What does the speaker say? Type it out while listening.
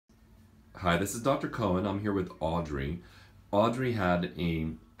Hi, this is Dr. Cohen. I'm here with Audrey. Audrey had a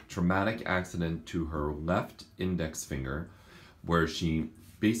traumatic accident to her left index finger where she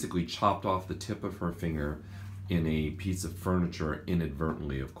basically chopped off the tip of her finger in a piece of furniture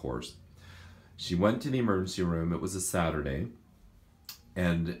inadvertently, of course. She went to the emergency room. It was a Saturday,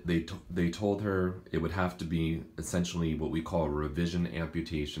 and they told her it would have to be essentially what we call a revision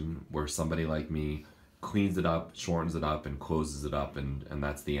amputation, where somebody like me cleans it up, shortens it up, and closes it up, and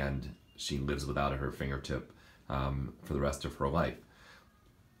that's the end. She lives without her fingertip for the rest of her life.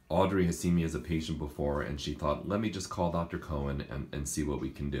 Audrey has seen me as a patient before, and she thought, let me just call Dr. Cohen and see what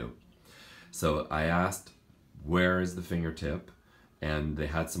we can do. So I asked, where is the fingertip? And they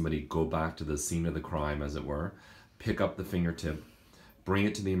had somebody go back to the scene of the crime, as it were, pick up the fingertip, bring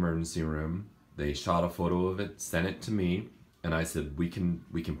it to the emergency room. They shot a photo of it, sent it to me, and I said, we can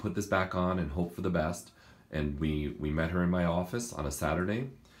put this back on and hope for the best. And we met her in my office on a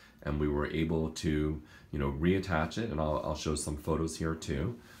Saturday, and we were able to, reattach it, and I'll show some photos here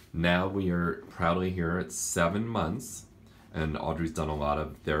too. Now we are proudly here at 7 months, and Audrey's done a lot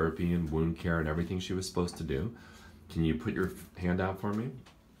of therapy and wound care and everything she was supposed to do. Can you put your hand out for me?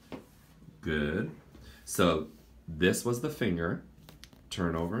 Good. So this was the finger.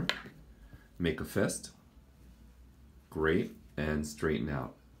 Turn over, make a fist. Great, and straighten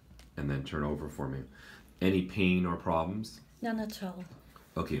out, and then turn over for me. Any pain or problems? None at all.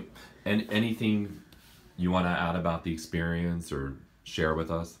 Okay, and anything you want to add about the experience or share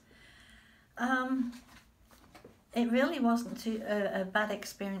with us? It really wasn't a bad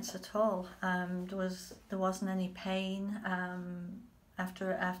experience at all. There wasn't any pain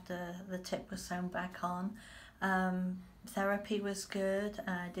after the tip was sewn back on. Therapy was good.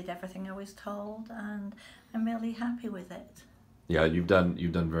 I did everything I was told, and I'm really happy with it. Yeah, you've done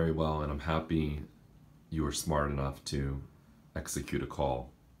very well, and I'm happy you were smart enough to execute a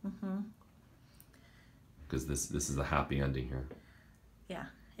call. Because this is a happy ending here. Yeah,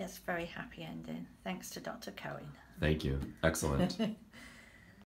 it's a very happy ending. Thanks to Dr. Cohen. Thank you. Excellent.